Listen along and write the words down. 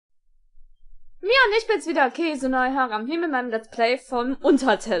und ich bin's wieder, Käseneuharam, hier mit meinem Let's Play von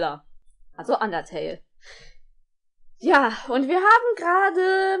Untertale. Also Undertale. Ja, und wir haben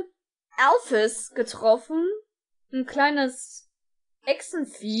gerade Alphys getroffen. Ein kleines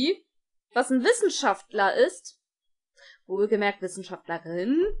Echsenvieh, was ein Wissenschaftler ist. Wohlgemerkt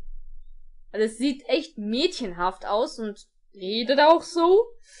Wissenschaftlerin. Weil es sieht echt mädchenhaft aus und redet auch so.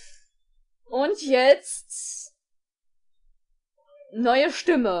 Und jetzt neue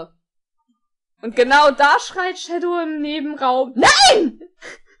Stimme. Und genau da schreit Shadow im Nebenraum. Nein!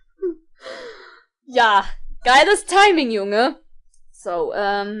 Ja, geiles Timing, Junge. So,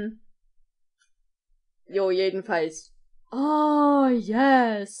 jo, jedenfalls. Oh,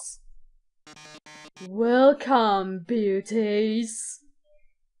 yes. Welcome, beauties.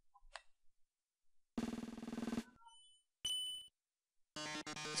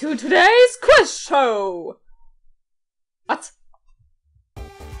 To today's Quizshow. What?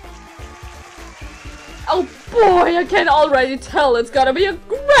 Oh boy, I can already tell it's gonna be a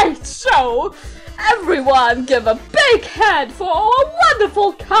great show! Everyone give a big hand for our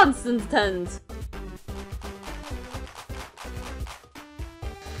wonderful contestant!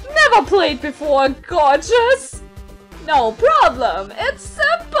 Never played before, gorgeous? No problem, it's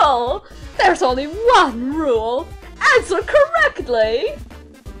simple! There's only one rule! Answer correctly!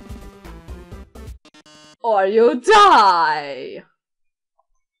 Or you die!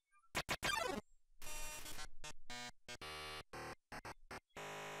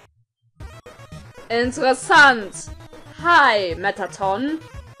 Interessant. Hi, Metaton.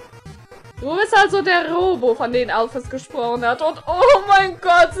 Du bist also der Robo, von dem Alphys gesprochen hat. Und oh mein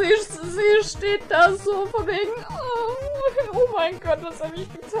Gott, sie steht da so von wegen... Oh mein Gott, was habe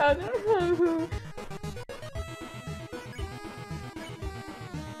ich getan?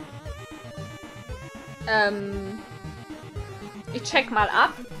 Ich check mal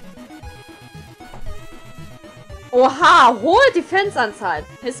ab. Oha, hohe Defense-Anzahl.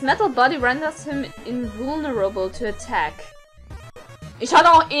 His metal body renders him invulnerable to attack. Ich hatte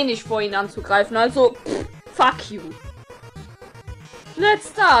auch eh nicht vor, ihn anzugreifen, also fuck you. Let's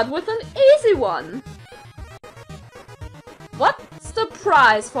start with an easy one. What's the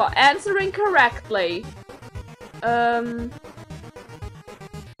prize for answering correctly? Oh,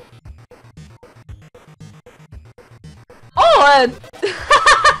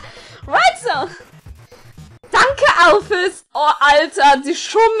 right so. Danke, Alphys! Oh, Alter, sie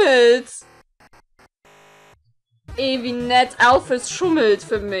schummelt! Ey, wie nett. Alphys schummelt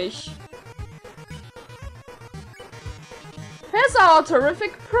für mich. Here's our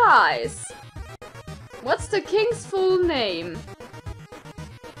terrific prize. What's the king's full name?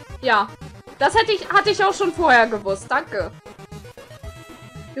 Ja, das hatte ich auch schon vorher gewusst. Danke.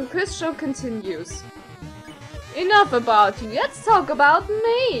 The quiz show continues. Enough about you. Let's talk about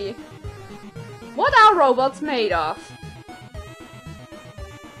me. What are robots made of?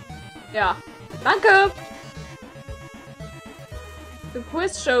 Ja, danke! The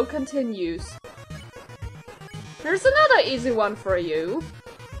quiz show continues. Here's another easy one for you.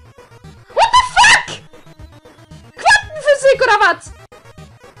 What the fuck? Quantenphysik oder was?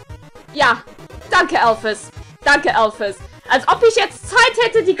 Ja, danke, Alphys. Danke, Alphys. Als ob ich jetzt Zeit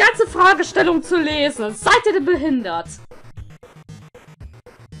hätte, die ganze Fragestellung zu lesen. Seid ihr denn behindert?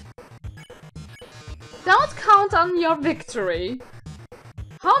 Don't count on your victory.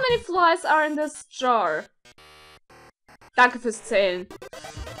 How many flies are in this jar? Danke fürs Zählen.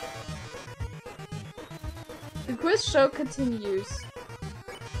 The quiz show continues.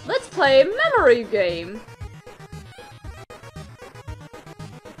 Let's play a memory game.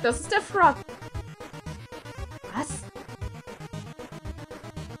 Das ist der Frog. Was?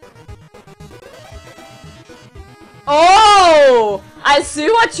 Oh! I see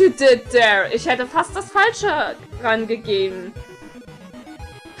what you did there. Ich hätte fast das Falsche rangegeben.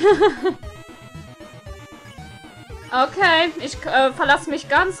 Okay, ich verlasse mich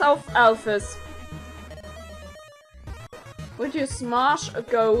ganz auf Alphys. Would you smash a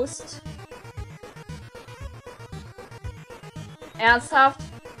ghost? Ernsthaft?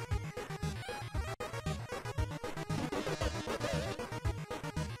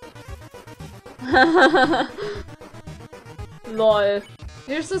 Lol.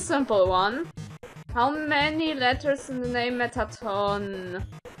 Here's a simple one. How many letters in the name Metaton?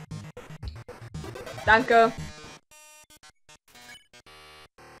 Danke.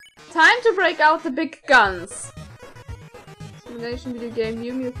 Time to break out the big guns. Simulation video game,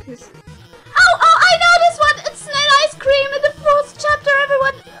 Mew Kiss. Oh, I know this one! It's Snail Ice Cream in the 4th chapter,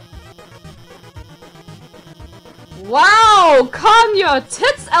 everyone! Wow! Calm your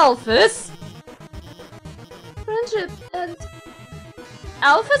tits, Alphys! Friendship and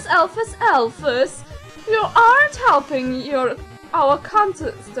Alphys, you aren't helping our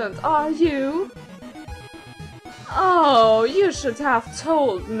contestant, are you? Oh, you should have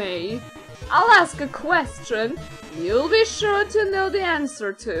told me. I'll ask a question you'll be sure to know the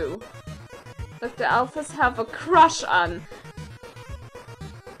answer to. Dr. Alphys have a crush on.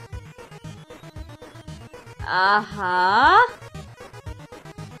 Aha.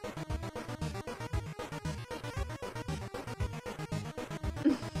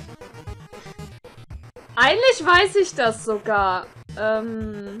 Eigentlich weiß ich das sogar.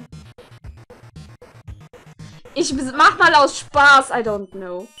 Ich mach mal aus Spaß, I don't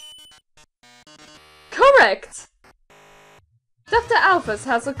know. Correct! Dr. Alphys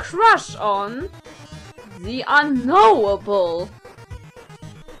has a crush on the unknowable.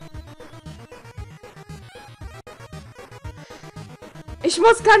 Ich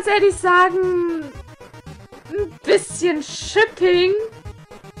muss ganz ehrlich sagen, ein bisschen Shipping.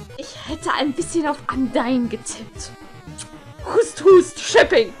 Ich hätte ein bisschen auf Undyne getippt. Hust, hust,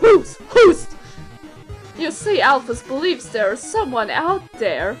 Shipping, hust, hust. You see, Alphys believes there is someone out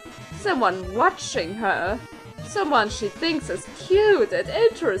there. Someone watching her. Someone she thinks is cute and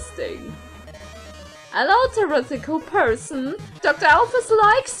interesting. Hello, theoretical person. Dr. Alphys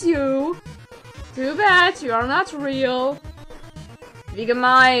likes you. Too bad you are not real. Wie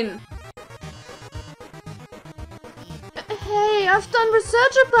gemein. Hey, I've done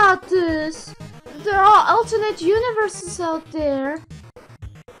research about this. There are alternate universes out there.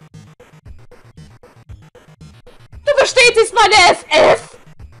 Du bestätigst meine FF!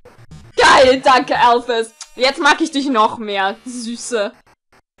 Geil, danke, Alphys. Jetzt mag ich dich noch mehr, Süße.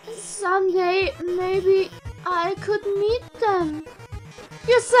 Someday, maybe I could meet them.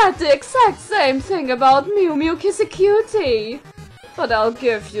 You said the exact same thing about Mew Mew Kissy Cutie. But I'll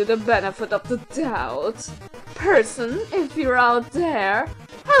give you the benefit of the doubt. Person, if you're out there,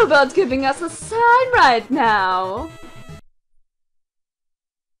 how about giving us a sign right now?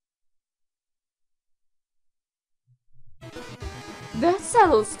 That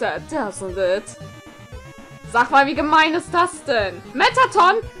settles that, doesn't it? Sag mal, wie gemein ist das denn?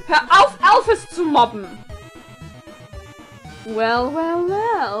 Metaton, hör auf, Alphys zu mobben! Well, well,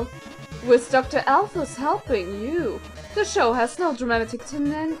 well. With Dr. Alphys helping you, the show has no dramatic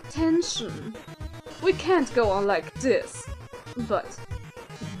tension. We can't go on like this. But...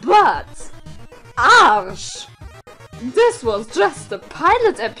 Arsch! This was just a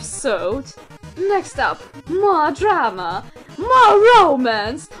pilot episode. Next up, more drama, more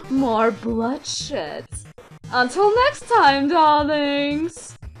romance, more bloodshed. Until next time,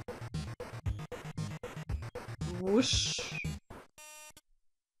 darlings! Wusch.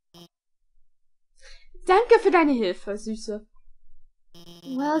 Danke für deine Hilfe, Süße.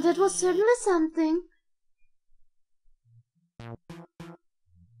 Well, that was certainly something.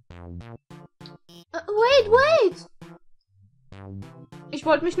 Wait! Ich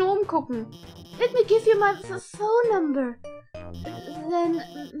wollte mich nur umgucken. Let me give you my phone number. Then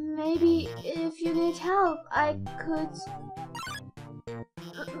maybe if you need help, I could...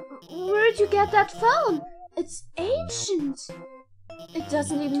 Where'd you get that phone? It's ancient. It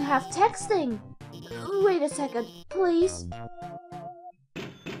doesn't even have texting. Wait a second, please.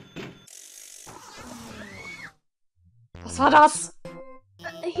 Was war das?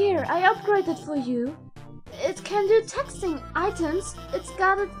 Here, I upgraded for you. It can do texting items. It's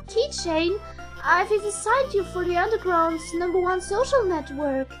got a keychain. I've even signed you for the Underground's #1 social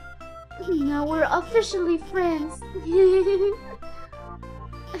network. Now we're officially friends.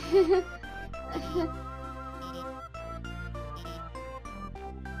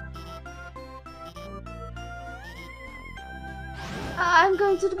 I'm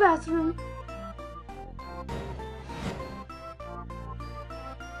going to the bathroom.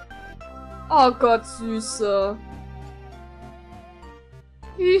 Oh Gott, Süße.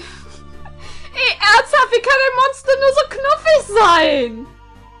 Ey, ernsthaft, wie kann ein Monster nur so knuffig sein?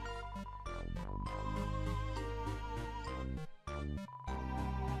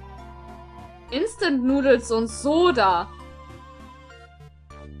 Instant Noodles und Soda.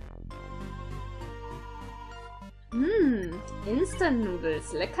 Instant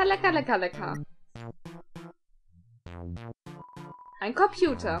Noodles. Lecker, lecker, lecker, lecker. Ein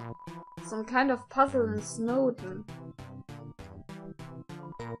Computer. Some kind of puzzle in Snowden.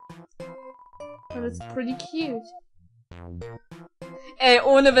 But it's pretty cute. Ey,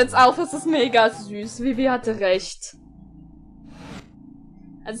 ohne Witz auf, es ist mega süß. Vivi hatte recht.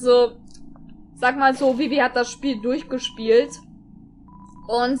 Also, sag mal so, Vivi hat das Spiel durchgespielt.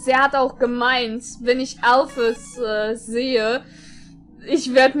 Und sie hat auch gemeint, wenn ich Alphys sehe,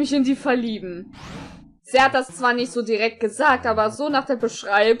 ich werde mich in die verlieben. Sie hat das zwar nicht so direkt gesagt, aber so nach der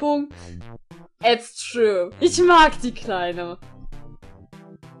Beschreibung. It's true. Ich mag die Kleine.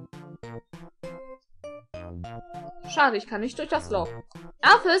 Schade, ich kann nicht durch das Loch.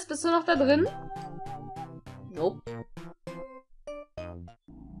 Alphys, bist du noch da drin? Nope.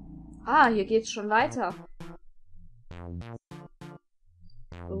 Ah, hier geht's schon weiter.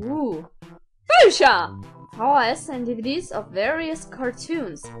 Bücher! VHS and DVDs of various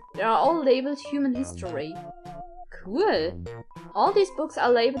cartoons. They are all labeled human history. Cool. All these books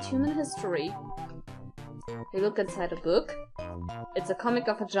are labeled human history. We look inside a book. It's a comic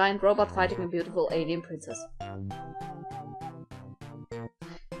of a giant robot fighting a beautiful alien princess.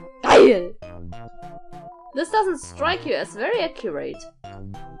 Geil! This doesn't strike you as very accurate.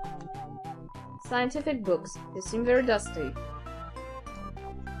 Scientific books. They seem very dusty.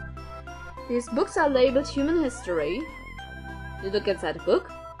 These books are labeled human history. You look inside the book.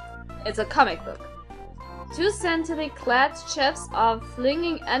 It's a comic book. Two scantily clad chefs are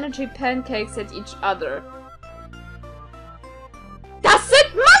flinging energy pancakes at each other. Das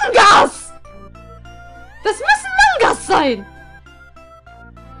sind Mangas! Das müssen Mangas sein!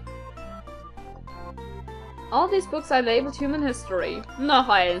 All these books are labeled human history. Noch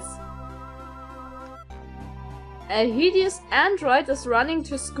eins. A hideous android is running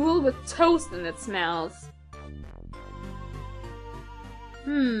to school with toast in its mouth.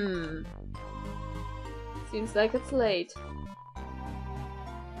 Seems like it's late.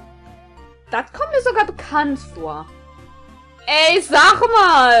 Das kommt mir sogar bekannt vor. Ey, sag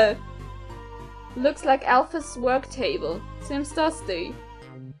mal! Looks like Alphys' work table. Seems dusty.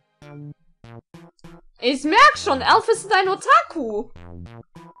 Ich merk schon, Alphys ist ein Otaku.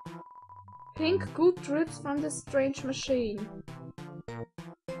 Pink goop drips from this strange machine.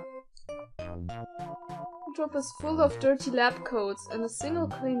 The drop is full of dirty lab coats and a single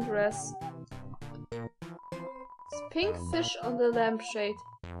clean dress. It's pink fish on the lampshade.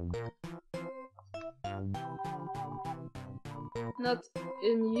 Not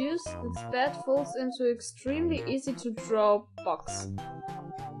in use, its bed falls into extremely easy to draw box.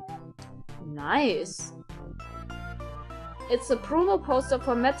 Nice! It's a promo poster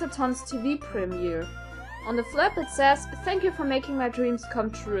for Metaton's TV premiere. On the flap it says, "Thank you for making my dreams come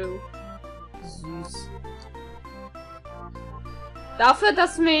true." Süß. Dafür,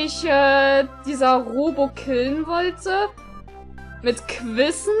 dass mich dieser Robo killen wollte? Mit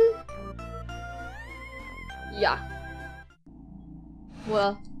Quizzen? Ja.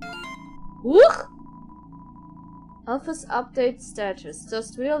 Well. Huch! Alphys update status.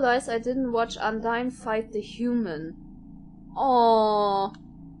 Just realized I didn't watch Undyne fight the human. Oh.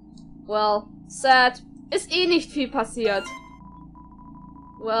 Well, sad. Ist eh nicht viel passiert.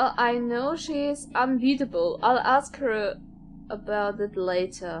 Well, I know she is unbeatable. I'll ask her about it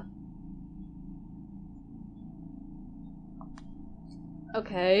later.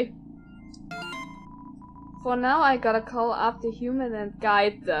 Okay. For now, I gotta call up the human and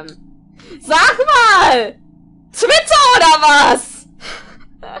guide them. Sag mal! Twitter oder was?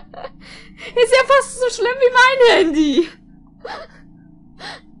 Ist ja fast so schlimm wie mein Handy.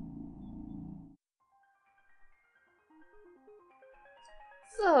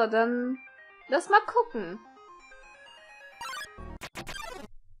 So, dann lass mal gucken.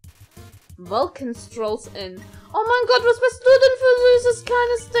 Vulcan strolls in. Oh mein Gott, was bist du denn für ein süßes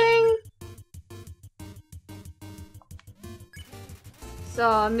kleines Ding?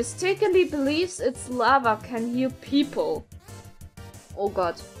 So, mistakenly believes its lava can heal people. Oh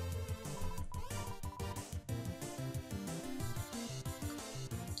Gott.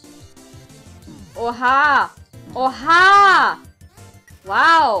 Oha! Oha!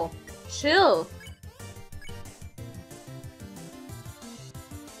 Wow! Chill!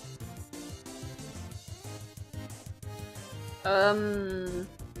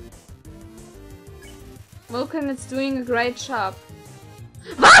 Vulcan is doing a great job.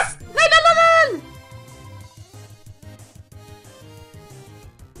 Was? Nein, nein, nein, nein!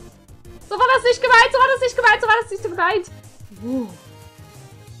 So war das nicht gemeint, so war das nicht gemeint, so war das nicht gemeint.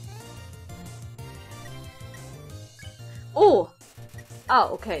 Oh. Ah,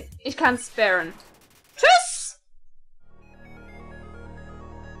 okay. Ich kann sparen. Tschüss!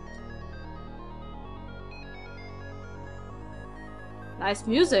 Nice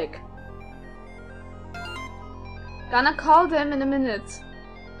music. Gonna call them in a minute.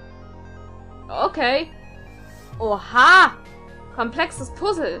 Okay. Oha! Komplexes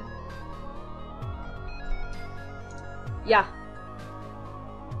Puzzle. Ja.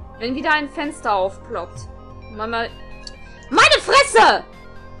 Wenn wieder ein Fenster aufploppt. Mal Meine Fresse!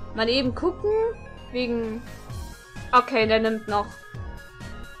 Mal eben gucken. Wegen... Okay, der nimmt noch.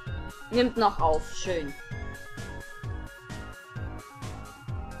 Nimmt noch auf. Schön.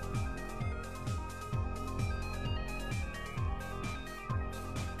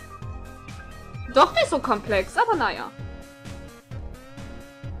 Doch nicht so komplex, aber naja.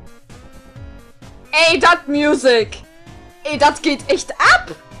 Ey, das Music! Ey, das geht echt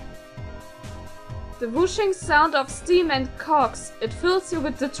ab! The whooshing sound of steam and cogs. It fills you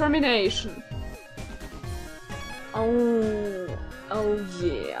with determination. Oh. Oh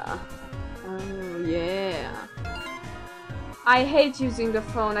yeah. Oh yeah. I hate using the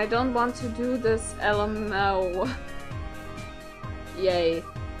phone. I don't want to do this, LMO. Yay.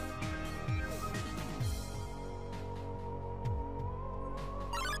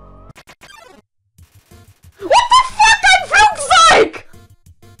 What the fuck, ein Flugzeug!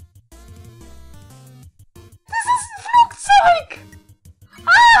 Das ist ein Flugzeug!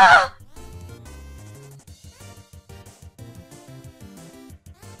 Ah!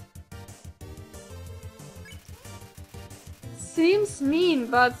 Seems mean,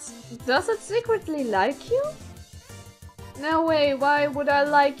 but does it secretly like you? No way, why would I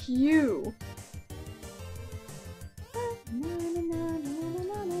like you?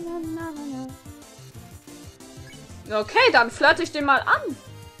 Okay, dann flirte ich den mal an.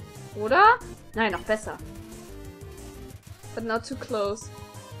 Oder? Nein, noch besser. But not too close.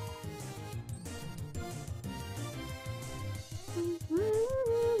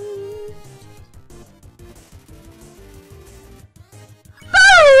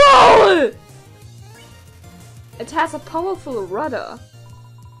 Barrel! It has a powerful rudder.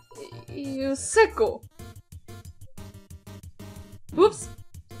 You sicko. Whoops.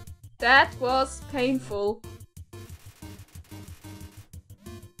 That was painful.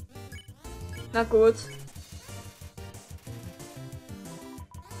 Na gut.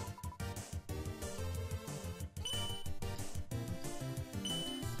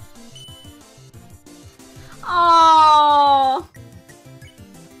 Oh.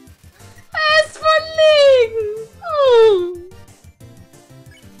 Er ist verlegen. Oh.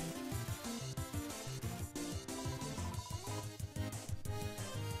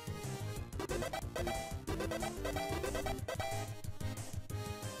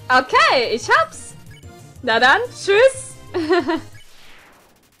 Okay, ich hab's. Na dann, tschüss.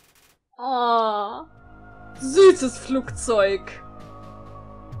 Oh, süßes Flugzeug.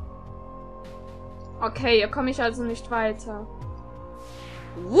 Okay, hier komme ich also nicht weiter.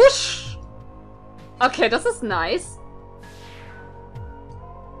 Wusch. Okay, das ist nice.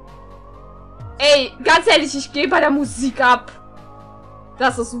 Ey, ganz ehrlich, ich gehe bei der Musik ab.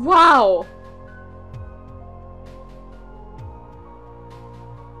 Das ist wow.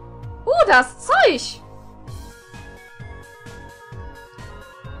 Das Zeug!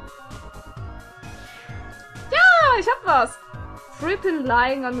 Ja, ich hab was! Frypan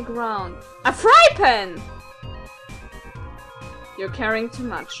lying on the ground. A Frypan! You're carrying too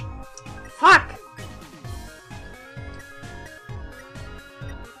much. Fuck!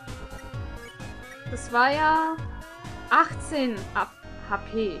 Das war ja 18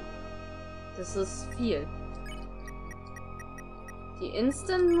 HP. Das ist viel. Die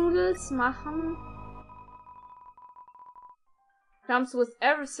Instant Noodles machen. Comes with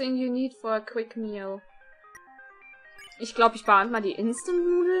everything you need for a quick meal. Ich glaube, ich beantworte mal die Instant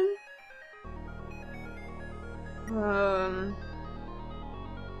Nudeln.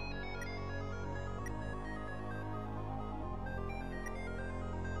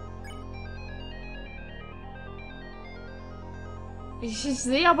 Ich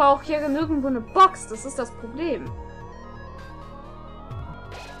sehe aber auch hier nirgendwo eine Box. Das ist das Problem.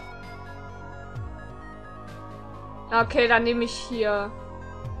 Okay, dann nehme ich hier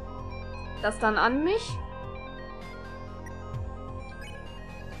das dann an mich.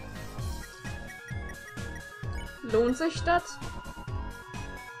 Lohnt sich das?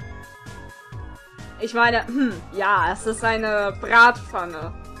 Ich meine, ja, es ist eine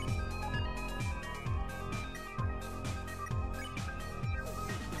Bratpfanne.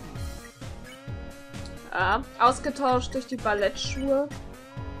 Ja, ausgetauscht durch die Ballettschuhe.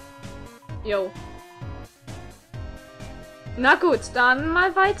 Jo. Na gut, dann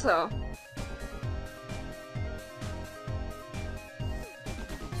mal weiter.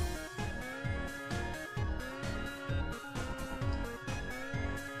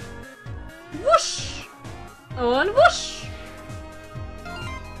 Wusch! Und wusch!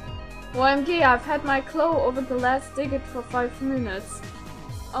 OMG, I've had my claw over the last digit for 5 minutes.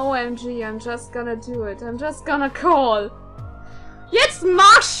 OMG, I'm just gonna do it. I'm just gonna call. Jetzt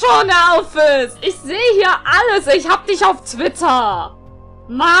mach schon, Alphys! Ich sehe hier alles. Ich hab dich auf Twitter.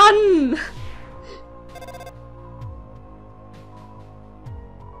 Mann!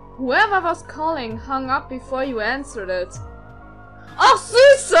 Whoever was calling hung up before you answered it. Ach,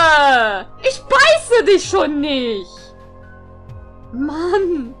 Süße! Ich beiße dich schon nicht!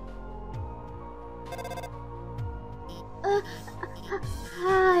 Mann!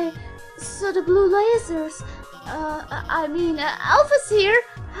 Hi. So the blue lasers. Alpha's here.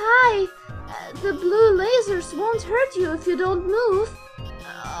 Hi. The blue lasers won't hurt you if you don't move.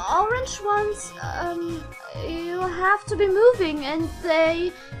 Orange ones, you have to be moving, and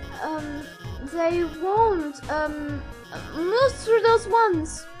they won't, move through those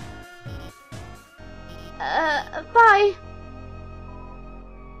ones. Bye.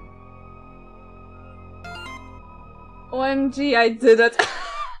 OMG, I did it.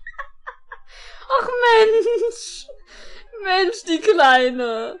 Ach Mensch. Mensch, die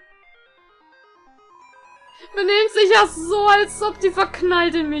Kleine. Benimmt sich ja so, als ob die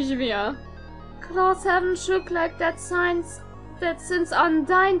verknallt in mich wäre. Claws haven't shook like that since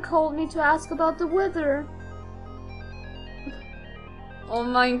Undyne called me to ask about the weather. Oh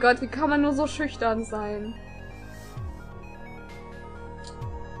mein Gott, wie kann man nur so schüchtern sein?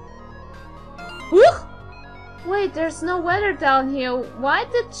 Huch! Wait, there's no weather down here. Why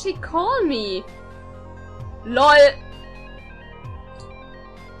did she call me? LOL!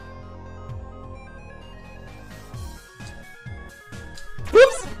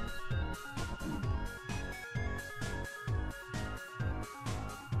 Ups!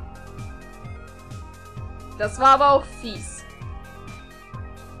 Das war aber auch fies.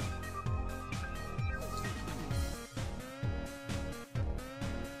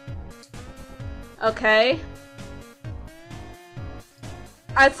 Okay.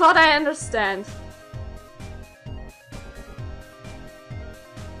 I thought I understand.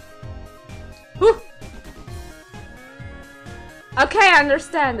 Huh. Okay, I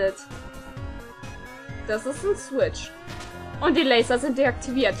understand it. Das ist ein Switch. Und die Laser sind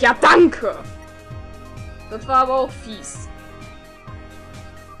deaktiviert. Ja, danke! Das war aber auch fies.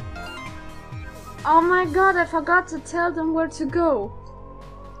 Oh my god, I forgot to tell them where to go.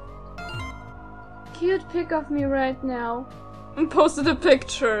 Cute pic of me right now. And posted a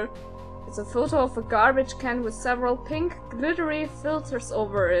picture. It's a photo of a garbage can with several pink glittery filters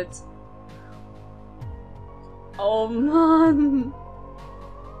over it. Oh Mann.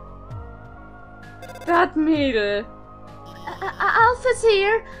 Das Mädel. Alpha's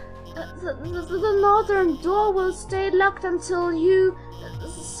here. The northern door will stay locked until you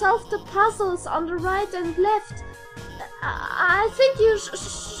solve the puzzles on the right and left. I think you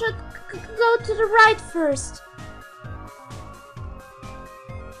should go to the right first.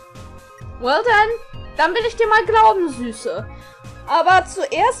 Well dann will ich dir mal glauben, Süße. Aber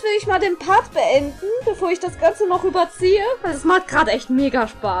zuerst will ich mal den Part beenden, bevor ich das Ganze noch überziehe, weil es macht gerade echt mega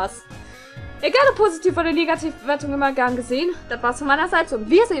Spaß. Egal ob positiv oder negativ, Bewertung immer gern gesehen. Das war's von meiner Seite und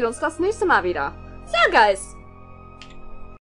wir sehen uns das nächste Mal wieder. Ciao, Guys!